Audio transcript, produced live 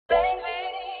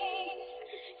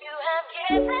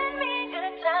send me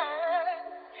good time,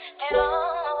 and all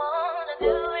I wanna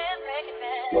do is make it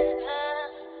better.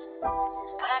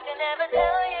 I can never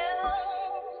tell you.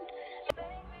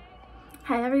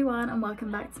 Hey everyone, and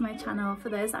welcome back to my channel. For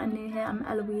those that are new here, I'm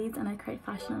Eloise and I create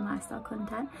fashion and lifestyle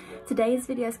content. Today's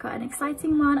video is quite an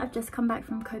exciting one. I've just come back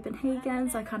from Copenhagen,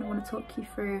 so I kind of want to talk you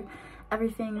through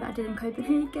everything that I did in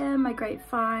Copenhagen, my great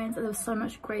finds. There was so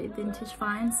much great vintage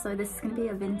finds, so this is going to be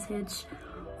a vintage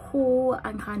haul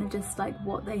and kind of just like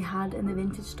what they had in the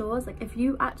vintage stores. Like if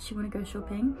you actually want to go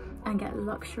shopping and get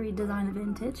luxury designer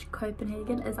vintage,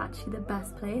 Copenhagen is actually the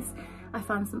best place. I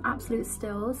found some absolute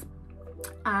steals,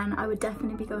 and I would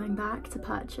definitely be going back to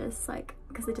purchase, like,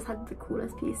 because they just had the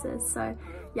coolest pieces. So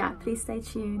yeah, please stay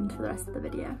tuned for the rest of the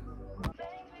video.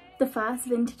 The first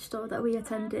vintage store that we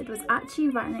attended was actually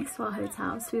right next to our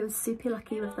hotel, so we were super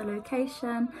lucky with the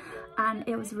location, and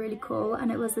it was really cool.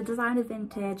 And it was a designer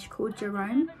vintage called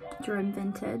Jermone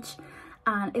Vintage,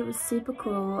 and it was super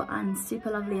cool and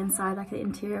super lovely inside. Like the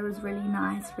interior was really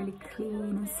nice, really clean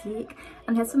and sleek,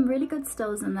 and they had some really good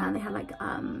steals in there. They had like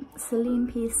Celine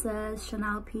pieces,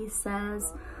 Chanel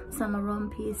pieces, Saint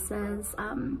Laurent pieces,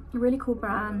 really cool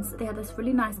brands. They had this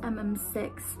really nice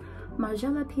MM6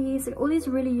 Margiela piece, like all these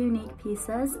really unique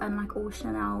pieces, and like all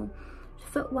Chanel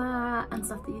footwear and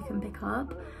stuff that you can pick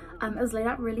up. It was laid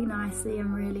out really nicely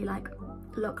and really like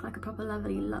looked like a proper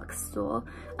lovely luxe store,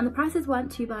 and the prices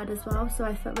weren't too bad as well, so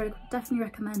I would definitely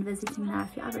recommend visiting there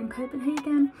if you're ever in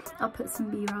Copenhagen. I'll put some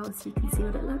b-roll so you can see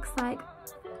what it looks like.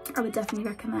 I would definitely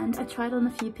recommend. I tried on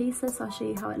a few pieces, so I'll show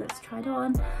you how it looks tried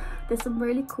on. There's some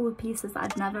really cool pieces that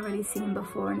I'd never really seen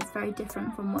before, and it's very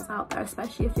different from what's out there,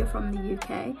 especially if you're from the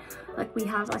UK. Like we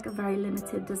have like a very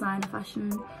limited designer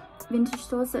fashion vintage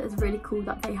store, so it's really cool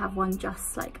that they have one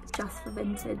just for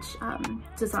vintage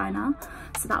designer.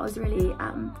 So that was really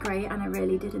great, and I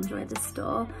really did enjoy this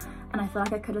store, and I feel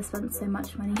like I could have spent so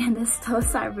much money in this store,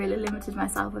 so I really limited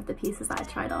myself with the pieces that I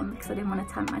tried on because I didn't want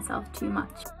to tempt myself too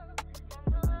much.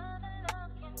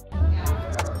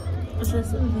 This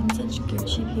is a vintage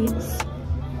Gucci piece.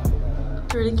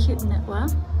 Really cute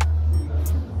knitwear.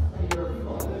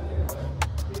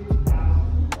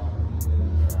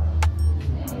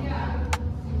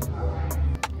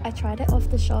 I tried it off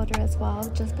the shoulder as well,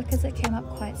 just because it came up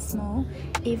quite small,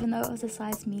 even though it was a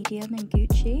size medium in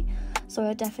Gucci. So I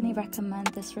would definitely recommend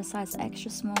this for a size extra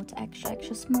small to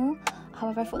extra small.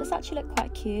 However, I thought this actually looked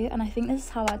quite cute, and I think this is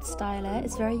how I'd style it.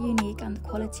 It's very unique and the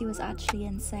quality was actually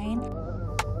insane.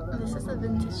 This is a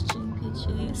vintage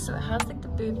GPG, so it has like the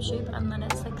boob tube, and then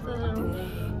it's like the little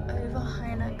over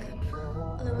high neck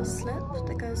little slip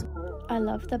that goes. I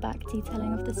love the back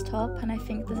detailing of this top, and I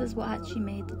think this is what actually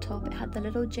made the top. It had the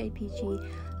little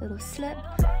JPG little slip,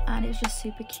 and it was just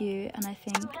super cute, and I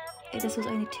think this was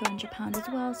only £200 as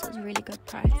well, so it was a really good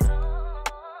price.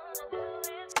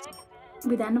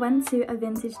 We then went to a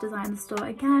vintage designer store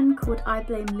again called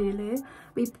IblameLulu.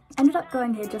 We ended up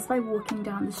going here just by walking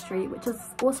down the street, which was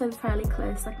also fairly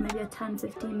close, like maybe a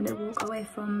 10-15 minute walk away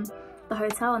from the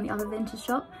hotel and the other vintage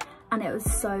shop, and it was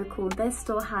so cool. This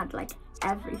store had like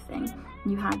everything.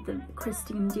 You had the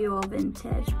Christian Dior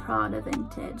vintage, Prada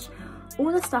vintage,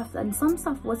 all the stuff, and some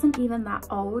stuff wasn't even that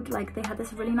old. Like they had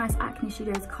this really nice Acne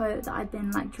Studios coat that I'd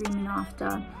been like dreaming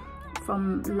after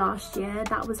from last year.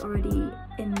 That was already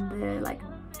in the like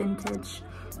vintage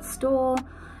store.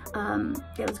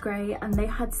 It was great, and they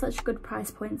had such good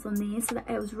price points on these, so that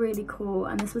it was really cool.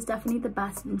 And this was definitely the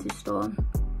best vintage store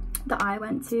that I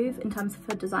went to in terms of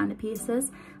for designer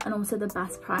pieces, and also the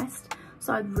best priced.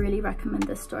 So I'd really recommend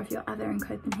this store if you're ever in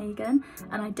Copenhagen,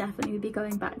 and I definitely would be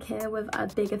going back here with a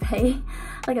bigger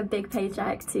big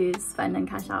paycheck to spend and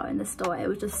cash out in the store. It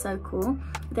was just so cool.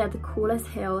 They had the coolest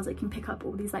heels. You can pick up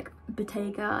all these like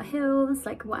Bottega heels,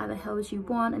 like whatever heels you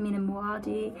want. I mean, in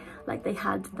Moadi, like they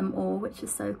had them all, which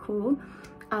is so cool.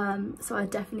 So I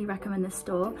definitely recommend this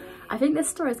store. I think this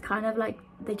store is kind of like,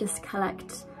 they just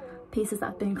collect pieces that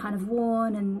have been kind of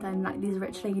worn, and then like these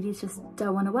rich ladies just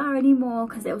don't want to wear anymore,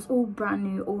 because it was all brand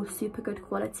new, all super good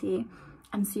quality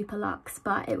and super luxe,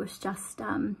 but it was just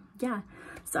yeah,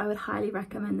 so I would highly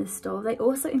recommend this store. They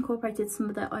also incorporated some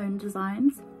of their own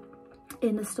designs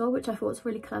in the store, which I thought was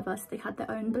really clever. So they had their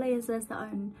own blazers, their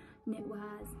own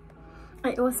knitwears.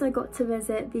 I also got to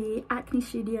visit the Acne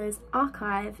Studios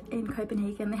archive in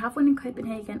Copenhagen. They have one in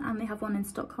Copenhagen and they have one in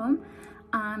Stockholm.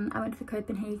 and I went to the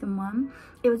Copenhagen one.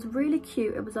 It was really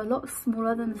cute. It was a lot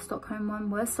smaller than the Stockholm one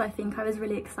was, so I think I was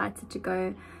really excited to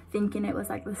go, thinking it was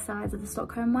like the size of the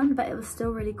Stockholm one, but it was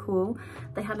still really cool.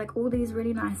 They had like all these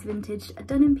really nice vintage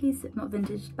denim pieces, not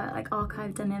vintage but like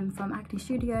archive denim from Acne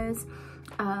Studios,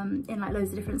 in like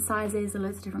loads of different sizes and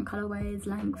loads of different colorways,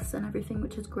 lengths and everything,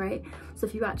 which is great. So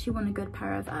if you actually want a good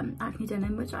pair of Acne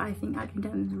denim, which I think Acne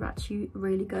denim is actually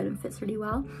really good and fits really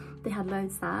well, they had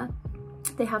loads there.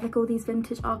 They have like all these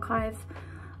vintage archive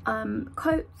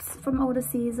coats from older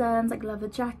seasons, like leather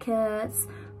jackets,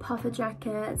 puffer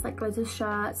jackets, like loads of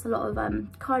shirts, a lot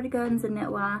of cardigans and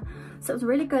knitwear. So it was a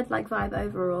really good like vibe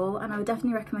overall, and I would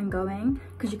definitely recommend going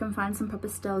because you can find some proper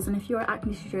steals. And if you're an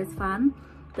Acne Studios fan,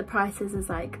 the prices is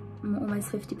like almost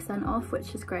 50% off,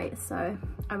 which is great, so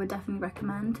I would definitely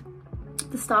recommend.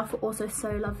 The staff were also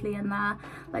so lovely in there,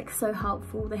 like so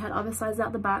helpful. They had other sizes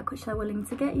out the back which they're willing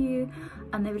to get you,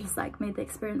 and they were just like made the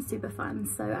experience super fun.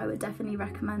 So I would definitely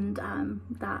recommend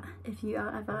that if you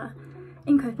are ever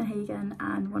in Copenhagen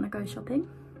and want to go shopping.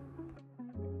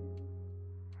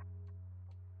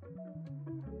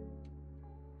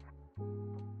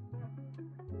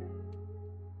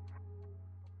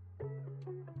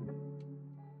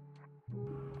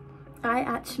 I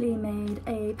actually made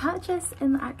a purchase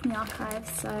in the Acne archive,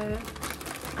 so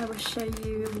I will show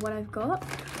you what I've got.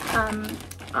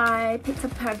 I picked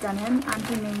up a pair of denim, and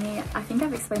for me, I think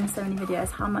I've explained in so many videos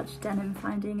how much denim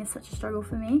finding is such a struggle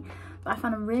for me, but I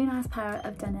found a really nice pair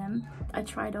of denim that I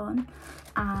tried on,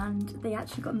 and they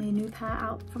actually got me a new pair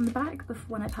out from the back before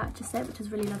when I purchased it, which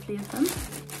is really lovely of them.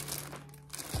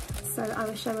 So I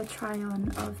will show a try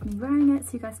on of me wearing it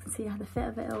so you guys can see how the fit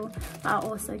of it all, but I'll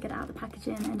also get it out of the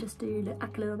packaging and just do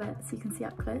like a little bit so you can see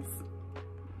up close.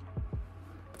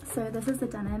 So this is the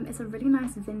denim. It's a really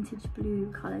nice vintage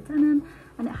blue colour denim,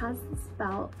 and it has this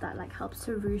belt that like helps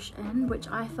to ruche in, which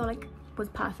I feel like was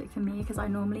perfect for me because I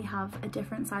normally have a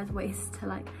different size waist to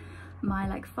like my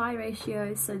like thigh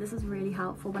ratio, so this is really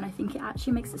helpful, and I think it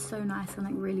actually makes it so nice and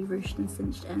like really ruched and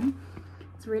cinched in.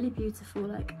 It's really beautiful,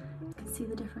 like you can see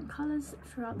the different colours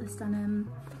throughout this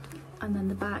denim. And then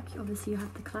the back, obviously you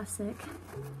have the classic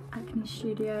Acne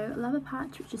Studio leather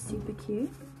patch, which is super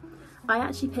cute. I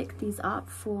actually picked these up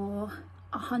for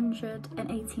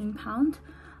 £118.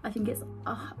 I think it's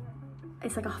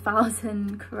like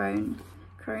 1,000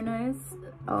 kronos,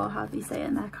 or however you say it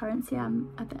in their currency.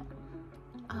 I'm a bit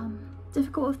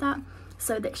difficult with that.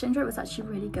 So the exchange rate was actually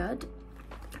really good.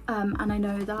 And I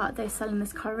know that they're selling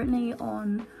this currently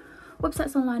on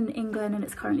websites online in England, and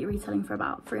it's currently retailing for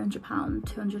about £300,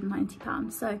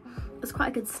 £290. So it's quite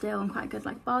a good steal and quite a good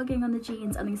like bargain on the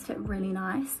jeans, and these fit really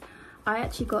nice. I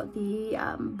actually got the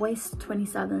waist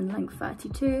 27, length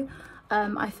 32.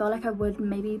 I feel like I would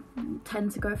maybe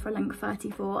tend to go for a length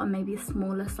 34 and maybe a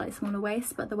smaller, slightly smaller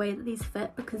waist, but the way that these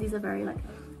fit, because these are very like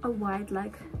a wide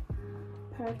leg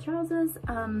pair of trousers,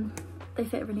 they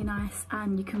fit really nice,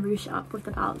 and you can ruche it up with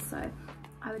the belt, so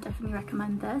I would definitely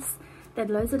recommend this. They had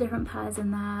loads of different pairs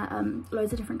in there,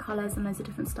 loads of different colours and loads of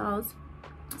different styles,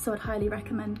 so I'd highly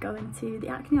recommend going to the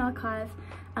Acne archive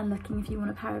and looking if you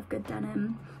want a pair of good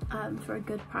denim for a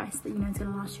good price that you know is going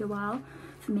to last you a while.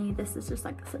 For me, this is just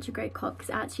like such a great cop because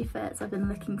it actually fits. I've been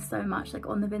looking so much like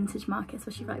on the vintage market,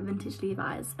 especially for, like vintage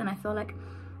Levi's, and I feel like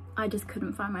I just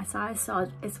couldn't find my size, so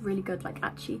it's really good like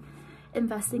actually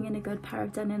investing in a good pair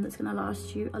of denim that's going to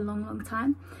last you a long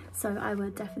time. So I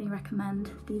would definitely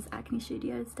recommend these Acne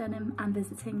Studios denim and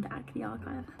visiting the Acne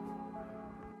archive.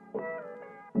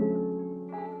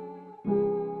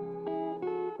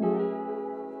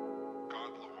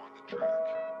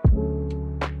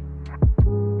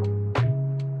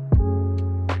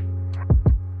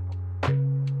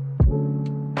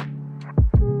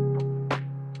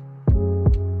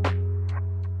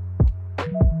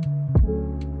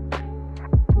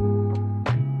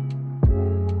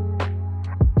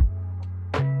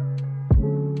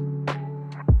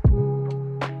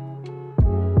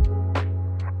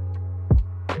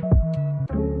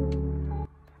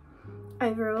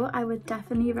 Overall, I would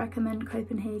definitely recommend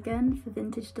Copenhagen for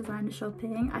vintage designer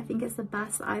shopping. I think it's the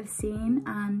best I've seen,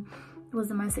 and it was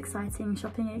the most exciting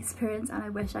shopping experience, and I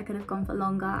wish I could have gone for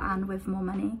longer and with more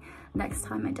money. Next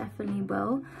time I definitely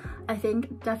will. I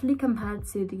think definitely compared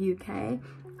to the UK,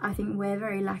 I think we're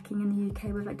very lacking in the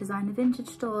UK with like designer vintage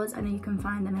stores. I know you can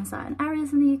find them in certain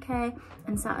areas in the UK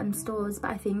and certain stores,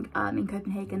 but I think in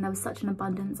Copenhagen there was such an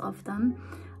abundance of them,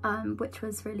 which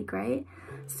was really great.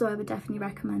 So I would definitely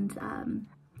recommend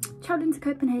traveling to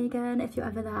Copenhagen if you're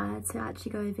ever there to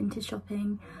actually go vintage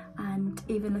shopping, and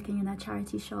even looking in their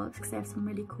charity shops because they have some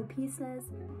really cool pieces.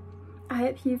 I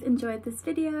hope you've enjoyed this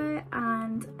video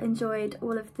and enjoyed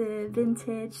all of the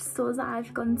vintage stores that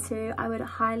I've gone to. I would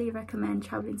highly recommend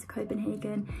traveling to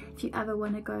Copenhagen if you ever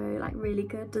want to go like really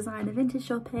good designer vintage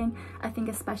shopping. I think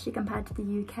especially compared to the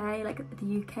UK, like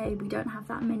the UK we don't have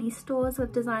that many stores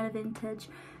with designer vintage.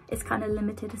 It's kind of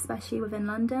limited, especially within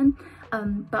London,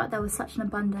 but there was such an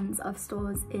abundance of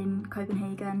stores in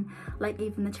Copenhagen. Like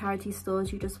even the charity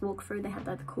stores you just walk through, they had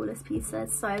like the coolest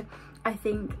pieces. So I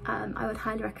think I would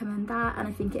highly recommend that, and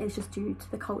I think it is just due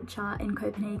to the culture in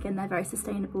Copenhagen. They're very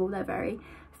sustainable, they're very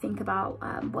think about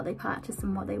what they purchase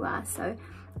and what they wear, so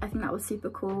I think that was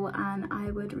super cool and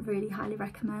I would really highly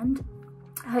recommend.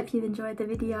 I hope you've enjoyed the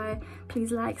video.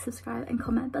 Please like, subscribe and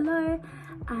comment below,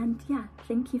 and yeah,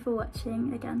 thank you for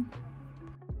watching again.